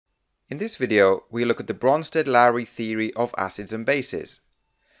In this video, we look at the Brønsted Lowry theory of acids and bases.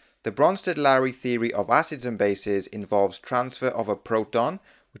 The Brønsted Lowry theory of acids and bases involves transfer of a proton,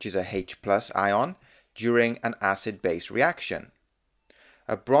 which is a H+ ion, during an acid-base reaction.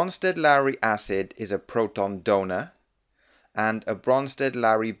 A Brønsted Lowry acid is a proton donor, and a Brønsted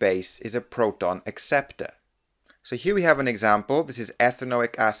Lowry base is a proton acceptor. So here we have an example. This is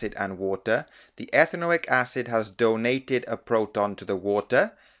ethanoic acid and water. The ethanoic acid has donated a proton to the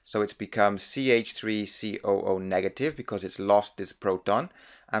water, so it's become CH3COO negative because it's lost this proton,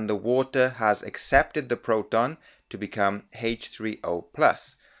 and the water has accepted the proton to become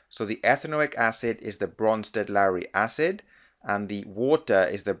H3O+. So the ethanoic acid is the Brønsted Lowry acid, and the water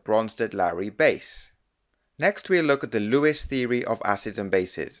is the Brønsted Lowry base. Next we look at the Lewis theory of acids and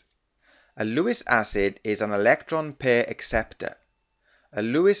bases. A Lewis acid is an electron pair acceptor. A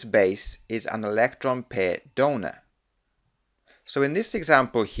Lewis base is an electron pair donor. So in this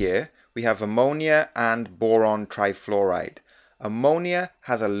example here, we have ammonia and boron trifluoride. Ammonia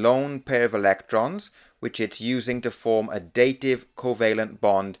has a lone pair of electrons, which it's using to form a dative covalent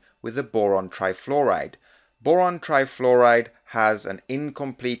bond with the boron trifluoride. Boron trifluoride has an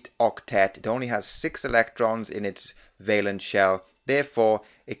incomplete octet. It only has 6 electrons in its valence shell. Therefore,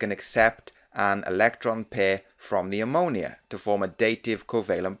 it can accept an electron pair from the ammonia to form a dative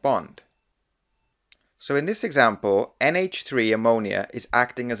covalent bond. So in this example, NH3 ammonia is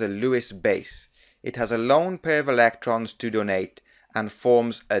acting as a Lewis base. It has a lone pair of electrons to donate and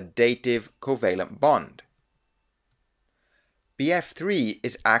forms a dative covalent bond. BF3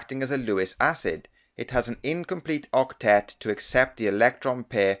 is acting as a Lewis acid. It has an incomplete octet to accept the electron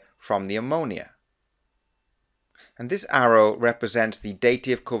pair from the ammonia. And this arrow represents the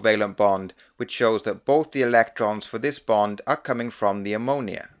dative covalent bond, which shows that both the electrons for this bond are coming from the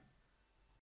ammonia.